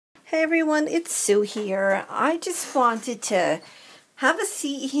Hey everyone, it's Sue here. I just wanted to have a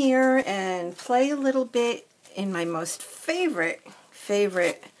seat here and play a little bit in my most favorite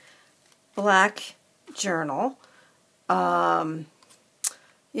black journal. You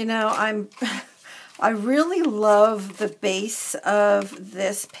know, I really love the base of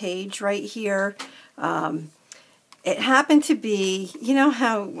this page right here. It happened to be, you know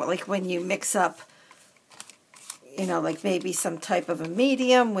how like when you mix up, you know, like maybe some type of a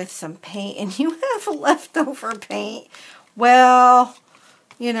medium with some paint and you have leftover paint. Well,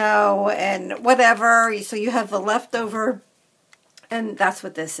 you know, and whatever. So you have the leftover, and that's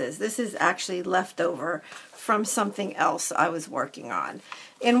what this is. This is actually leftover from something else I was working on.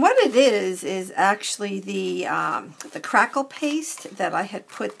 And what it is actually the crackle paste that I had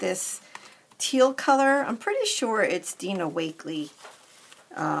put this teal color. I'm pretty sure it's Dina Wakley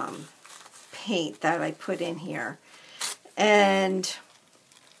paint that I put in here. And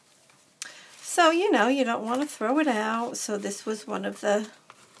so, you know, you don't want to throw it out. So this was one of the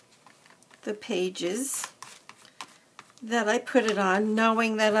pages that I put it on,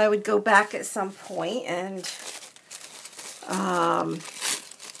 knowing that I would go back at some point and,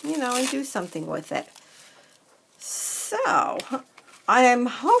 you know, and do something with it. So I am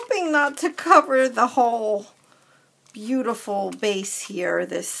hoping not to cover the whole beautiful base here,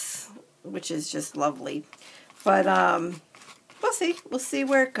 this, which is just lovely. But we'll see. We'll see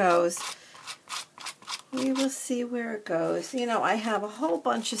where it goes. We will see where it goes. You know, I have a whole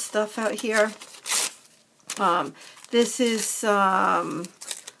bunch of stuff out here. This is a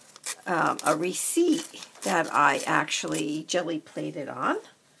receipt that I actually jelly plated on.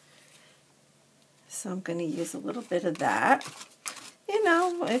 So I'm going to use a little bit of that. You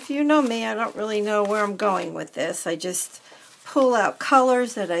know, if you know me, I don't really know where I'm going with this. I just pull out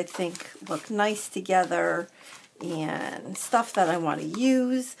colors that I think look nice together and stuff that I want to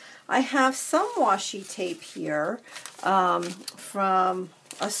use. I have some washi tape here from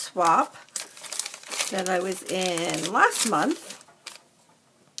a swap that I was in last month.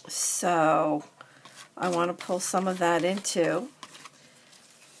 So I want to pull some of that in too.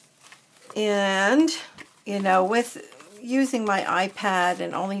 And, you know, with using my iPad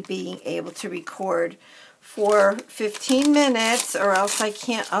and only being able to record for 15 minutes or else I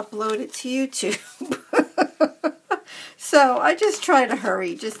can't upload it to YouTube. So I just try to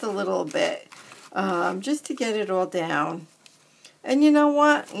hurry just a little bit, just to get it all down. And you know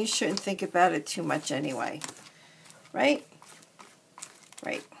what? You shouldn't think about it too much anyway, right?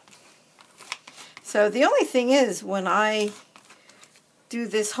 Right. So the only thing is, when I do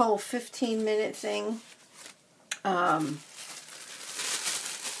this whole 15-minute thing, oh,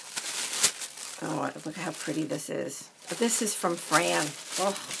 look how pretty this is. This is from Fran.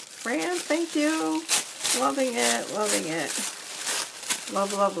 Oh, Fran, thank you. Loving it, loving it.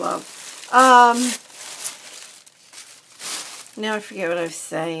 Love, love, love. Now I forget what I was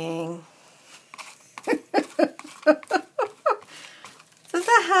saying. Does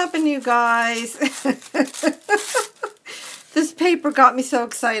that happen, you guys? This paper got me so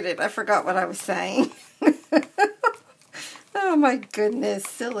excited. I forgot what I was saying. Oh my goodness,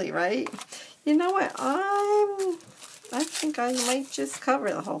 silly, right? You know what? I think I might just cover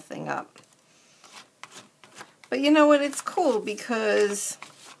the whole thing up. But you know what? It's cool because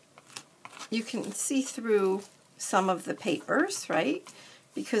you can see through some of the papers, right?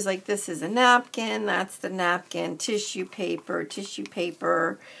 Because like this is a napkin, that's the napkin, tissue paper.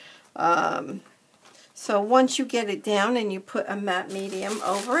 So once you get it down and you put a matte medium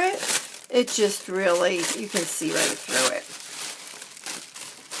over it, it just really, you can see right through it.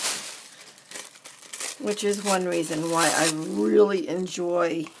 Which is one reason why I really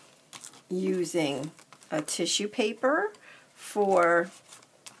enjoy using a tissue paper for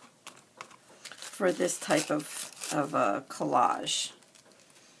this type of a collage.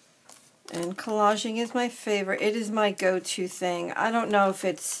 And collaging is my favorite. It is my go-to thing. I don't know if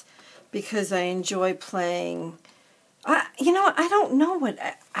it's because I enjoy playing. You know, I don't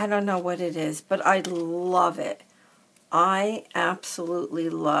know what it is, but I love it. I absolutely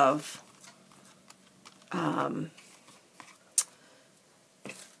love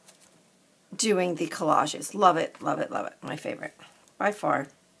doing the collages. Love it, love it, love it. My favorite by far.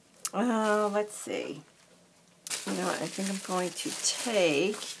 Let's see. You know what? I think I'm going to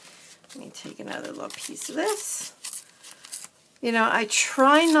let me take another little piece of this. You know, I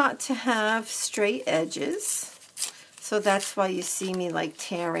try not to have straight edges, so that's why you see me like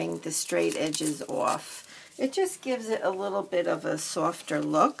tearing the straight edges off. It just gives it a little bit of a softer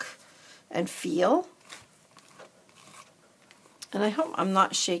look and feel. And I hope I'm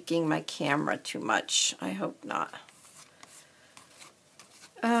not shaking my camera too much. I hope not.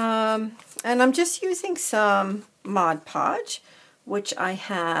 And I'm just using some Mod Podge, which I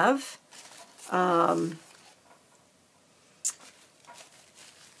have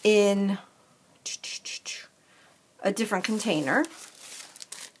in a different container.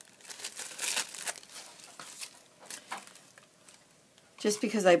 Just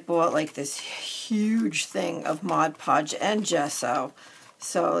because I bought like this huge thing of Mod Podge and gesso.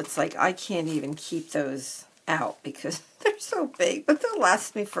 So it's like I can't even keep those out because they're so big, but they'll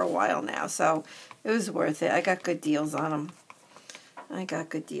last me for a while now. So it was worth it. I got good deals on them. I got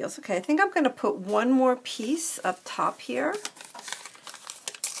good deals. Okay, I think I'm going to put one more piece up top here.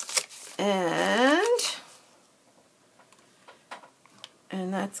 And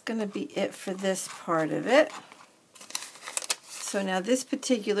that's going to be it for this part of it. So now this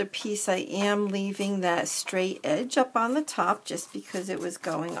particular piece, I am leaving that straight edge up on the top just because it was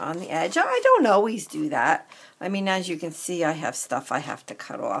going on the edge. I don't always do that. I mean, as you can see, I have stuff I have to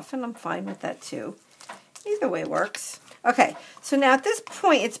cut off, and I'm fine with that too. Either way works. Okay, so now at this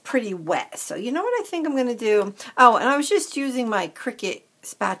point, it's pretty wet. So you know what I think I'm going to do? Oh, and I was just using my Cricut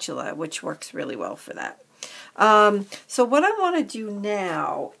spatula, which works really well for that. So what I want to do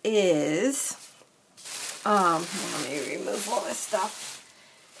now is... let me remove all this stuff.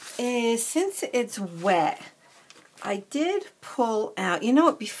 Since it's wet, I did pull out, you know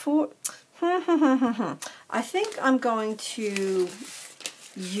what, before, I think I'm going to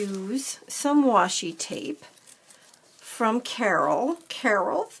use some washi tape from Carol.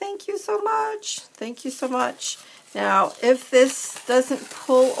 Carol, thank you so much. Thank you so much. Now, if this doesn't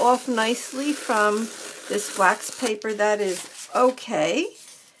pull off nicely from this wax paper, that is okay,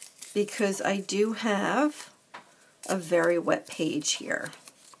 because I do have a very wet page here.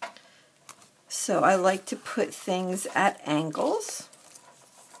 So I like to put things at angles.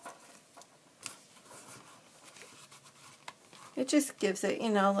 It just gives it, you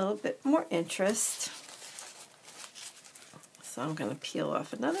know, a little bit more interest. So I'm going to peel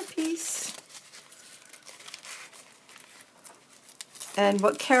off another piece. And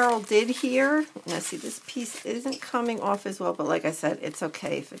what Carol did here, now see this piece isn't coming off as well, but like I said, it's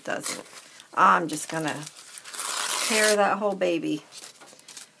okay if it doesn't. I'm just going to tear that whole baby.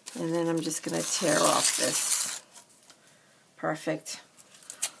 And then I'm just going to tear off this. Perfect.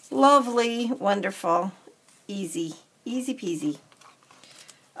 Lovely, wonderful, easy, easy peasy.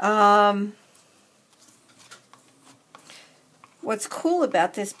 What's cool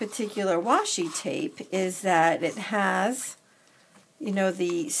about this particular washi tape is that it has, you know,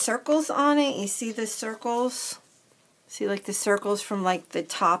 the circles on it. You see the circles? See like the circles from like the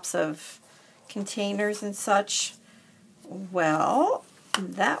tops of containers and such? Well,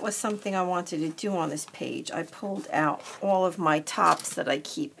 that was something I wanted to do on this page. I pulled out all of my tops that I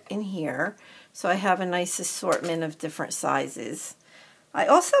keep in here, so I have a nice assortment of different sizes. I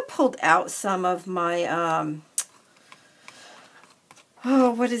also pulled out some of my,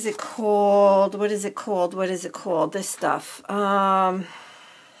 oh, what is it called? What is it called? What is it called? This stuff. Oh,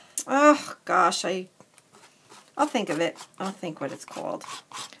 gosh, I'll think of it. I'll think what it's called.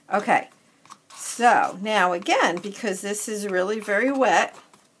 Okay. So, now again, because this is really very wet,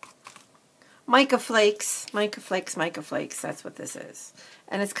 mica flakes, that's what this is.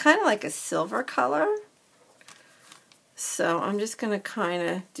 And it's kind of like a silver color. So, I'm just going to kind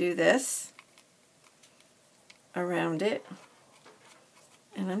of do this around it.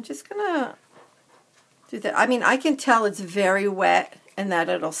 And I'm just going to do that. I mean, I can tell it's very wet and that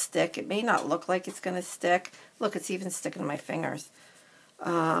it'll stick. It may not look like it's going to stick. Look, it's even sticking to my fingers.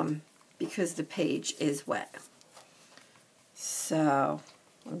 Because the page is wet. So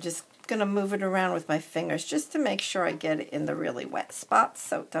I'm just going to move it around with my fingers just to make sure I get it in the really wet spots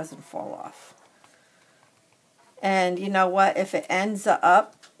so it doesn't fall off. And you know what? If it ends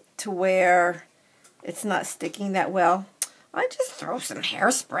up to where it's not sticking that well, I just throw some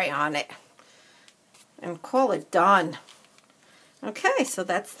hairspray on it and call it done. Okay, so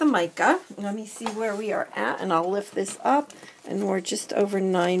that's the mica. Let me see where we are at, and I'll lift this up, and we're just over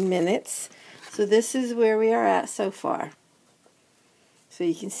 9 minutes. So this is where we are at so far. So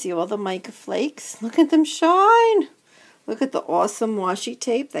you can see all the mica flakes. Look at them shine. Look at the awesome washi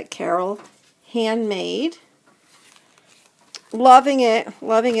tape that Carol handmade. Loving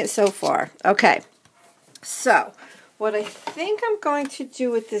it so far. Okay, so what I think I'm going to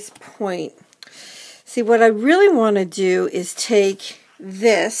do at this point, see, what I really want to do is take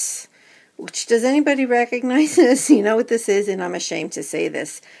this, which, does anybody recognize this? You know what this is, and I'm ashamed to say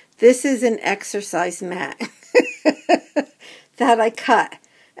this. This is an exercise mat that I cut.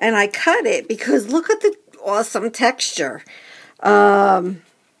 And I cut it because look at the awesome texture.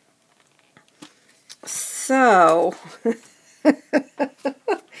 So,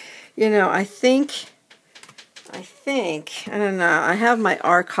 You know, I don't know, I have my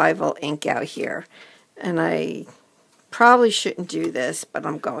archival ink out here, and I probably shouldn't do this, but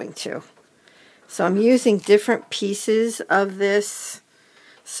I'm going to. So I'm using different pieces of this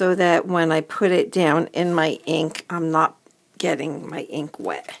so that when I put it down in my ink, I'm not getting my ink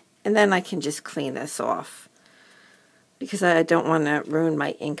wet. And then I can just clean this off because I don't want to ruin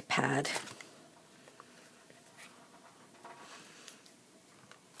my ink pad.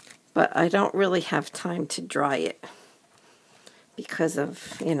 But I don't really have time to dry it because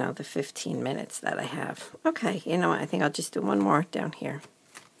of, you know, the 15 minutes that I have. Okay, you know what? I think I'll just do one more down here.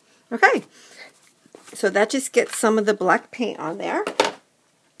 Okay, so that just gets some of the black paint on there.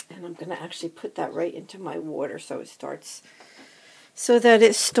 And I'm going to actually put that right into my water so it starts, so that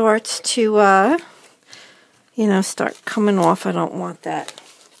it starts to, you know, start coming off. I don't want that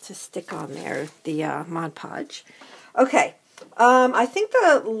to stick on there, the Mod Podge. Okay. I think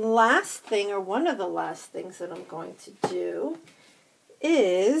the last thing, or one of the last things that I'm going to do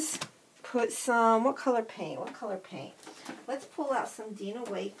is put some, what color paint? Let's pull out some Dina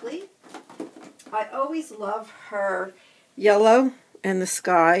Wakley. I always love her yellow and the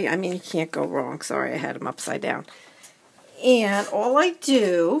sky. I mean, you can't go wrong. Sorry, I had them upside down. And all I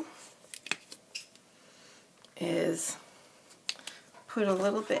do is put a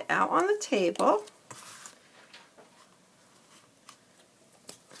little bit out on the table.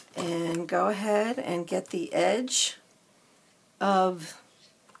 And go ahead and get the edge of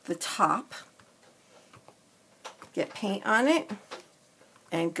the top, get paint on it,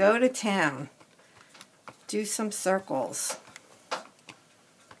 and go to town. Do some circles.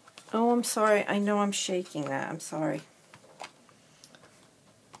 Oh, I'm sorry. I know I'm shaking that. I'm sorry.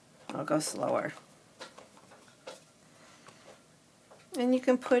 I'll go slower. And you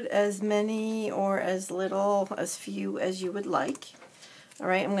can put as many or as little, as few as you would like. All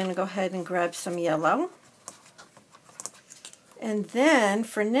right, I'm going to go ahead and grab some yellow. And then,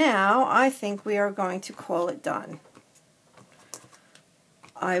 for now, I think we are going to call it done.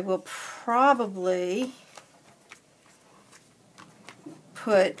 I will probably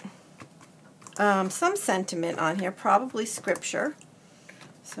put some sentiment on here, probably scripture.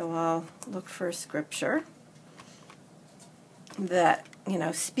 So I'll look for a scripture that, you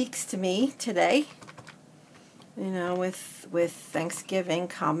know, speaks to me today. You know, with Thanksgiving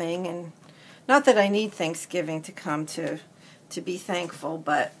coming, and not that I need Thanksgiving to come to be thankful,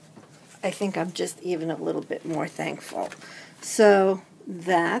 but I think I'm just even a little bit more thankful. So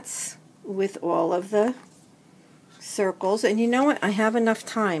that's with all of the circles. And you know what? I have enough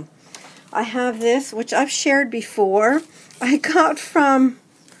time. I have this, which I've shared before. I got from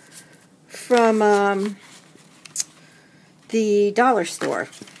the dollar store.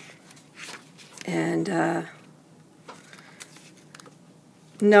 And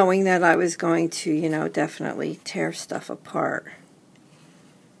knowing that I was going to, you know, definitely tear stuff apart.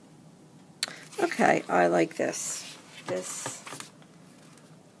 Okay, I like this.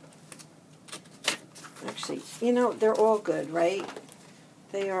 Actually, you know, they're all good, right?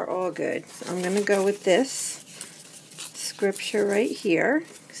 They are all good. So I'm going to go with this scripture right here.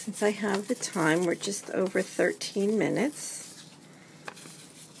 Since I have the time, we're just over 13 minutes.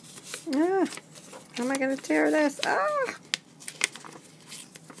 How am I going to tear this?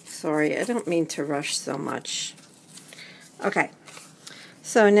 Sorry, I don't mean to rush so much. Okay,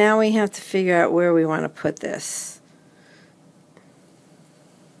 so now we have to figure out where we want to put this.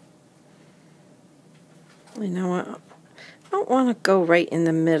 You know what? I don't want to go right in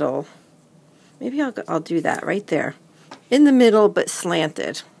the middle. Maybe I'll do that right there. In the middle, but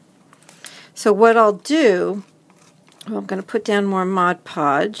slanted. So what I'll do, I'm going to put down more Mod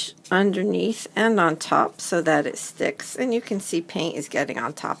Podge underneath and on top so that it sticks. And you can see paint is getting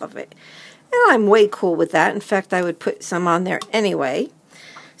on top of it. And I'm way cool with that. In fact, I would put some on there anyway.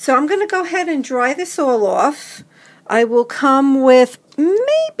 So I'm going to go ahead and dry this all off. I will come with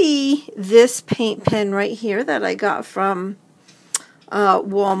maybe this paint pen right here that I got from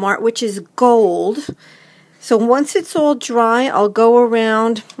Walmart, which is gold. So once it's all dry, I'll go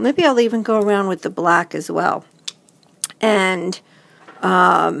around. Maybe I'll even go around with the black as well. And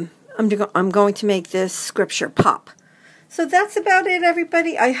I'm going to make this scripture pop. So that's about it,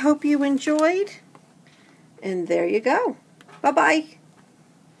 everybody. I hope you enjoyed. And there you go. Bye-bye.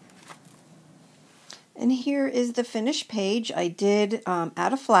 And here is the finished page. I did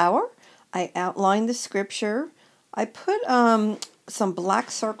add a flower. I outlined the scripture. I put some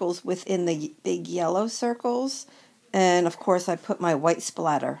black circles within the big yellow circles. And, of course, I put my white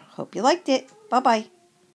splatter. Hope you liked it. Bye-bye.